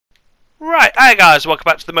Right, hi guys, welcome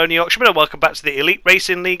back to the Mooney Yorkshireman and welcome back to the Elite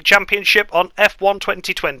Racing League Championship on F1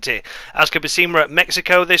 2020. As can be seen, we're at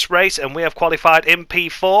Mexico this race and we have qualified in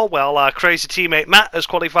P4, while our crazy teammate Matt has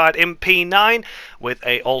qualified in P9 with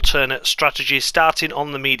a alternate strategy starting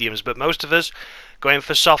on the mediums, but most of us going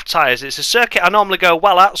for soft tyres. It's a circuit I normally go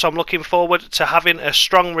well at, so I'm looking forward to having a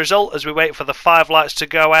strong result as we wait for the 5 lights to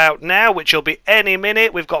go out now, which will be any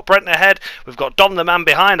minute. We've got Brent ahead, we've got Dom the man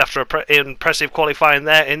behind after impressive qualifying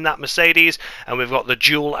there in that Mercedes, and we've got the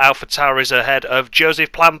dual Alpha Tauris ahead of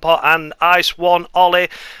Joseph Plampot and Ice One Ollie.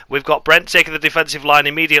 We've got Brent taking the defensive line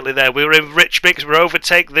immediately there. We were in rich mix, we're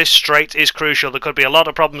overtake. This straight is crucial. There could be a lot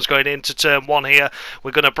of problems going into turn 1 here.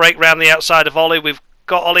 We're going to break round the outside of Ollie. We've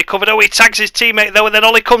got Ollie covered. Oh, he tags his teammate though, and then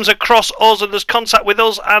Ollie comes across us and there's contact with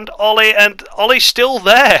us and Ollie's still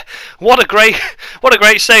there. What a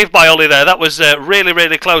great save by Ollie there. That was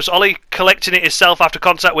really close. Ollie collecting it himself after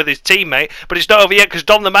contact with his teammate, but it's not over yet because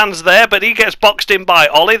Don the man's there, but he gets boxed in by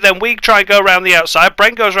Ollie. Then we try and go around the outside.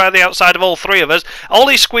 Brent goes around the outside of all 3 of us.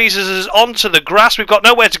 Ollie squeezes us onto the grass. We've got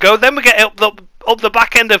nowhere to go. Then we get up the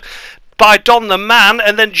back end of by Don the man,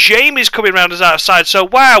 and then Jamie's coming round us outside. So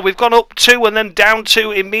wow, we've gone up 2 and then down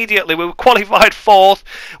 2 immediately. We were qualified 4th,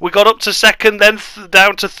 we got up to 2nd, then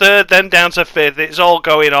down to 3rd, then down to 5th. It's all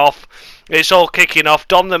going off, it's all kicking off.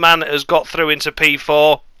 Don the man has got through into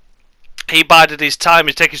P4. He bided his time.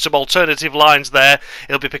 He's taking some alternative lines there.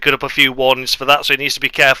 He'll be picking up a few warnings for that, so he needs to be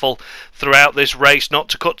careful throughout this race not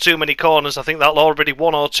to cut too many corners. I think that'll already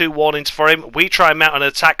 1 or 2 warnings for him. We try and mount an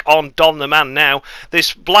attack on Don the man now.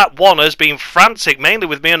 This black one has been frantic, mainly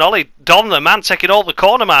with me and Ollie. Don the man taking all the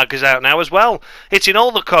corner markers out now as well, hitting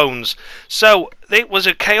all the cones. So it was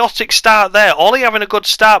a chaotic start there. Ollie having a good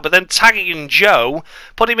start, but then tagging Joe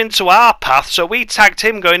put him into our path, so we tagged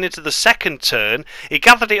him going into the 2nd turn. He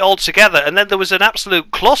gathered it all together, and then there was an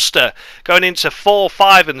absolute cluster going into 4,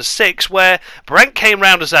 5 and 6 where Brent came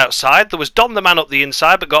round us outside. There was Don the man up the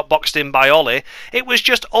inside but got boxed in by Ollie. It was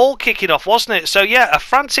just all kicking off, wasn't it? So yeah, a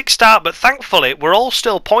frantic start, but thankfully we're all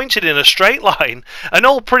still pointed in a straight line and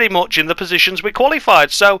all pretty much in the positions we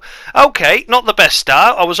qualified. So okay, not the best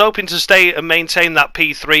start. I was hoping to stay and maintain that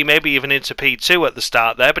P3, maybe even into P2 at the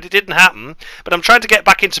start there, but it didn't happen. But I'm trying to get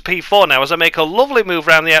back into P4 now as I make a lovely move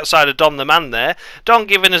around the outside of Don the man there. Don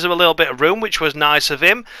giving us a little bit of room, which was nice of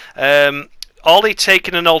him. Ollie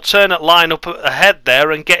taking an alternate line up ahead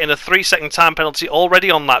there and getting a 3-second time penalty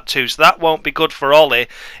already on that too, so that won't be good for Ollie.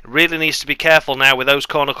 Really needs to be careful now with those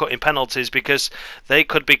corner cutting penalties because they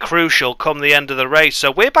could be crucial come the end of the race.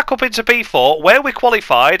 So we're back up into P4 where we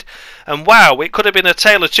qualified, and wow, it could have been a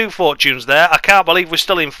tale of 2 fortunes there. I can't believe we're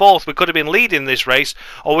still in 4th. We could have been leading this race,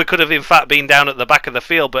 or we could have in fact been down at the back of the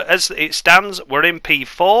field, but as it stands we're in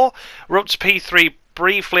P4. We're up to P3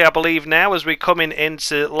 briefly, I believe, now as we're coming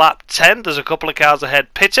into lap 10. There's a couple of cars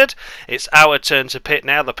ahead pitted. It's our turn to pit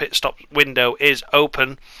now. The pit stop window is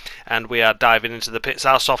open and we are diving into the pits.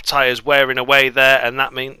 Our soft tyres wearing away there, and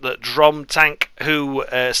that means that Drum Tank, who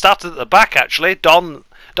started at the back actually,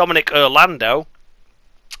 Dominic Orlando,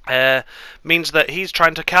 means that he's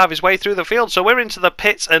trying to carve his way through the field. So we're into the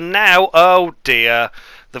pits, and now, oh dear,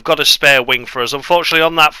 they've got a spare wing for us. Unfortunately,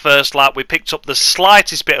 on that first lap, we picked up the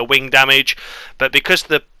slightest bit of wing damage, but because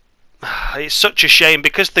it's such a shame,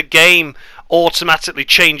 because the game automatically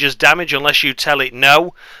changes damage unless you tell it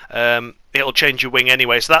no, it'll change your wing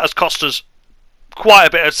anyway. So that has cost us quite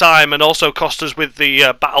a bit of time, and also cost us with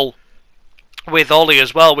the battle with Ollie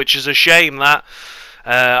as well, which is a shame. That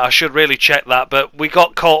I should really check that, but we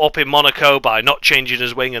got caught up in Monaco by not changing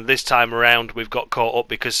his wing, and this time around we've got caught up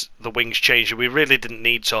because the wings changed and we really didn't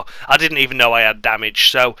need to. I didn't even know I had damage.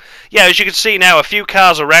 So yeah, as you can see now, a few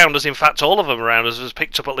cars around us, in fact all of them around us, has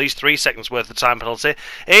picked up at least 3 seconds worth of time penalty.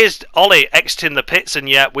 Here's Ollie exiting the pits, and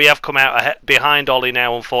yet we have come out behind Ollie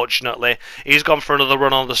now, unfortunately. He's gone for another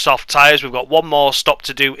run on the soft tyres. We've got one more stop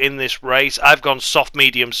to do in this race. I've gone soft,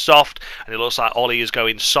 medium, soft, and it looks like Ollie is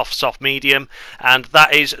going soft, soft, medium, and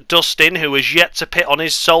that is Dustin, who has yet to pit on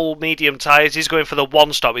his sole medium tyres. He's going for the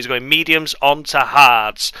 1 stop. He's going mediums onto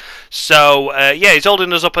hards. So yeah, he's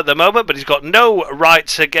holding us up at the moment, but he's got no right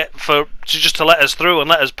to just to let us through and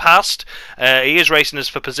let us past. He is racing us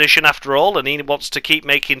for position after all, and he wants to keep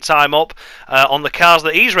making time up on the cars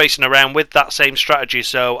that he's racing around with that same strategy.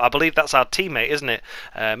 So I believe that's our teammate, isn't it,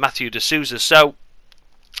 Matthew D'Souza. So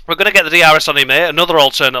we're going to get the DRS on him here. Another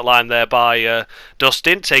alternate line there by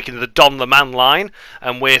Dustin, taking the Don the man line,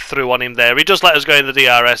 and we're through on him there. He does let us go in the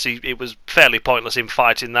DRS. It was fairly pointless in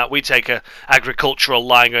fighting that. We take a agricultural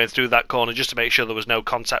line going through that corner just to make sure there was no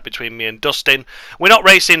contact between me and Dustin. We're not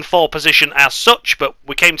racing for position as such, but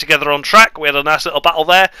we came together on track. We had a nice little battle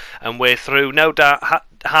there, and we're through. No doubt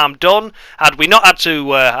harm done. Had we not had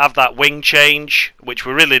to have that wing change, which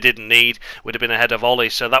we really didn't need, we'd have been ahead of Ollie,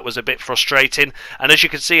 so that was a bit frustrating. And as you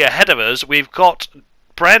can see ahead of us, we've got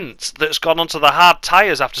Brent that's gone onto the hard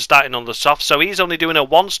tyres after starting on the soft, so he's only doing a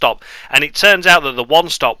one stop, and it turns out that the one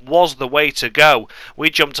stop was the way to go.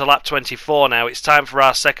 We jumped to lap 24 now. It's time for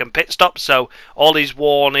our second pit stop, so all he's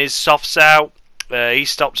worn is softs out. He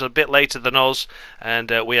stopped a bit later than us,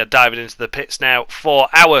 and we are diving into the pits now for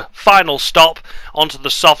our final stop onto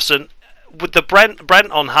the softs. And with the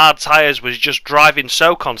Brent on hard tyres was just driving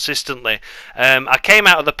so consistently. I came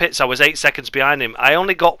out of the pits, I was 8 seconds behind him. I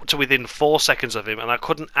only got to within 4 seconds of him, and I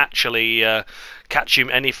couldn't actually catch him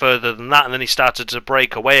any further than that. And then he started to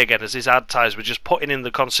break away again as his hard tyres were just putting in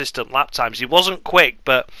the consistent lap times. He wasn't quick,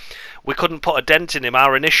 but we couldn't put a dent in him.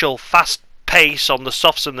 Our initial fast pace on the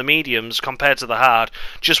softs and the mediums compared to the hard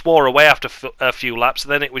just wore away after a few laps,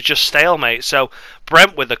 and then it was just stalemate. So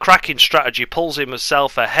Brent, with a cracking strategy, pulls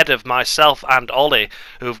himself ahead of myself and Ollie,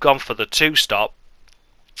 who've gone for the two stop.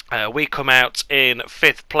 We come out in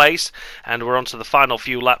 5th place, and we're on to the final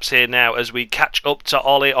few laps here now as we catch up to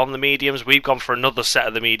Ollie on the mediums. We've gone for another set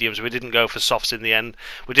of the mediums. We didn't go for softs in the end.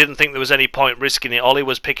 We didn't think there was any point risking it. Ollie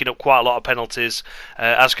was picking up quite a lot of penalties.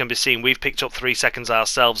 As can be seen, we've picked up 3 seconds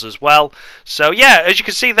ourselves as well. So yeah, as you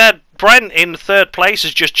can see there, Brent in 3rd place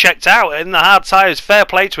has just checked out in the hard tyres. Fair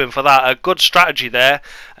play to him for that. A good strategy there.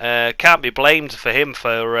 Can't be blamed for him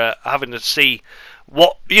for having to see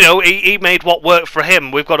what, you know, he made what worked for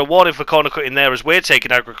him. We've got a warning for corner cutting there as we're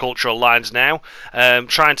taking agricultural lines now,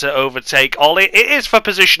 trying to overtake Ollie. It is for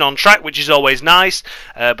position on track, which is always nice,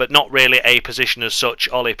 but not really a position as such.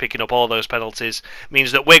 Ollie picking up all those penalties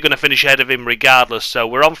means that we're going to finish ahead of him regardless, so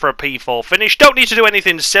we're on for a P4 finish. Don't need to do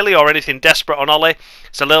anything silly or anything desperate on Ollie.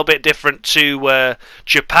 It's a little bit different to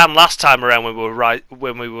Japan last time around when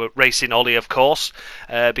we were racing Ollie, of course,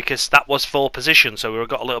 because that was 4 position, so we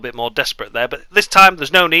got a little bit more desperate there. But this time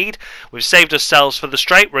there's no need. We've saved ourselves for the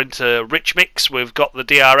straight. We're into rich mix. We've got the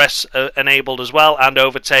DRS enabled as well and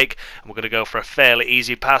overtake, and we're going to go for a fairly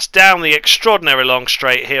easy pass down the extraordinary long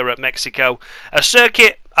straight here at Mexico. A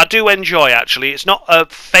circuit I do enjoy, actually. It's not a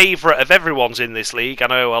favourite of everyone's in this league. I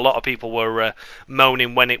know a lot of people were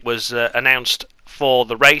moaning when it was announced for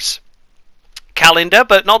the race calendar,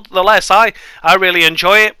 but nonetheless I really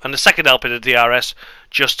enjoy it, and the second help in the DRS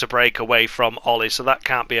just to break away from Ollie, so that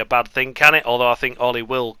can't be a bad thing, can it? Although I think Ollie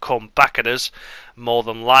will come back at us more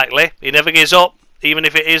than likely. He never gives up, even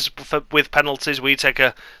if it is with penalties. We take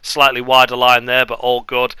a slightly wider line there, but all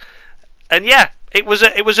good. And yeah, it was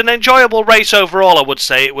an enjoyable race overall, I would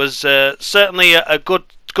say. It was certainly a good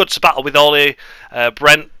battle with Ollie.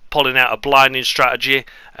 Brent pulling out a blinding strategy,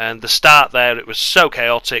 and the start there, it was so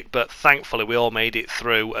chaotic, but thankfully we all made it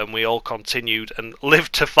through and we all continued and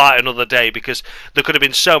lived to fight another day, because there could have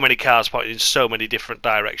been so many cars pointing in so many different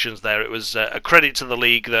directions there. It was a credit to the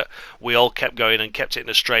league that we all kept going and kept it in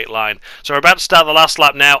a straight line. So we're about to start the last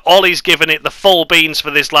lap now. Ollie's given it the full beans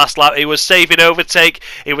for this last lap. He was saving overtake,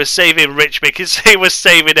 he was saving rich because he was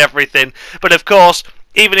saving everything, but of course,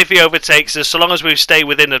 even if he overtakes us, so long as we stay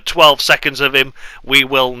within 12 seconds of him, we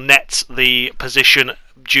will net the position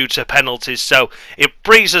due to penalties. So it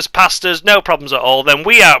breezes past us, no problems at all. Then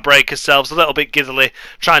we outbrake ourselves a little bit giddily,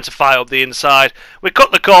 trying to fight up the inside. We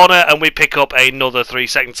cut the corner and we pick up another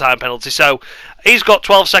 3-second time penalty. So he's got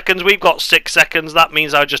 12 seconds, we've got 6 seconds. That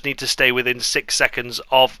means I just need to stay within 6 seconds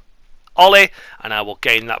of Ollie, and I will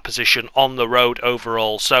gain that position on the road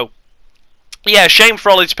overall. So yeah, shame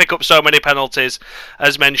for Ollie to pick up so many penalties.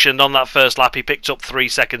 As mentioned, on that first lap he picked up 3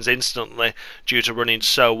 seconds instantly due to running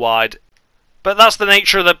so wide. But that's the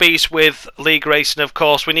nature of the beast with league racing, of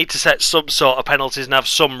course. We need to set some sort of penalties and have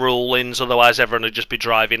some rulings, otherwise everyone would just be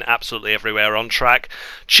driving absolutely everywhere on track.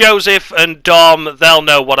 Joseph and Dom, they'll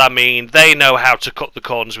know what I mean. They know how to cut the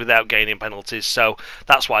corners without gaining penalties, so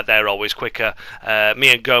that's why they're always quicker. Me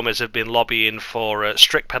and Gomez have been lobbying for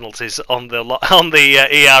strict penalties on the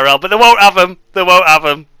ERL, but they won't have them. They won't have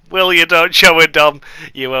them. Will you, don't show it, Dom?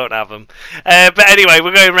 You won't have them. But anyway,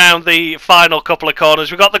 we're going around the final couple of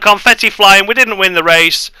corners. We've got the confetti flying. We didn't win the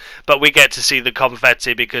race, but we get to see the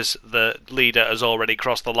confetti because the leader has already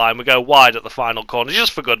crossed the line. We go wide at the final corner,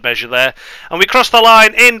 just for good measure there. And we cross the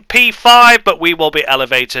line in P5, but we will be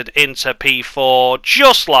elevated into P4,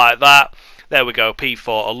 just like that. There we go,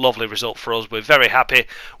 P4, a lovely result for us. We're very happy.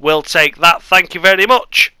 We'll take that. Thank you very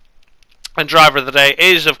much. And driver of the day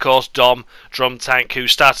is, of course, Dom Drum Tank, who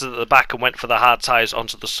started at the back and went for the hard tyres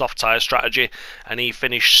onto the soft tyre strategy, and he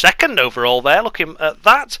finished second overall there. Looking at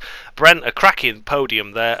that, Brent, a cracking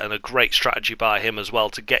podium there, and a great strategy by him as well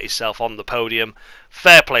to get himself on the podium.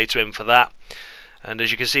 Fair play to him for that. And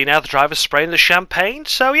as you can see now, the driver's spraying the champagne.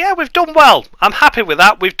 So yeah, we've done well. I'm happy with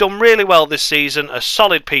that. We've done really well this season. A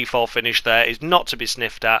solid P4 finish there is not to be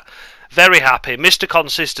sniffed at. Very happy. Mr.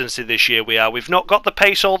 Consistency this year we are. We've not got the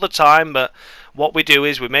pace all the time, but what we do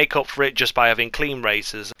is we make up for it just by having clean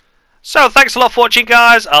races. So thanks a lot for watching,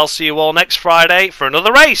 guys. I'll see you all next Friday for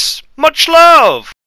another race. Much love!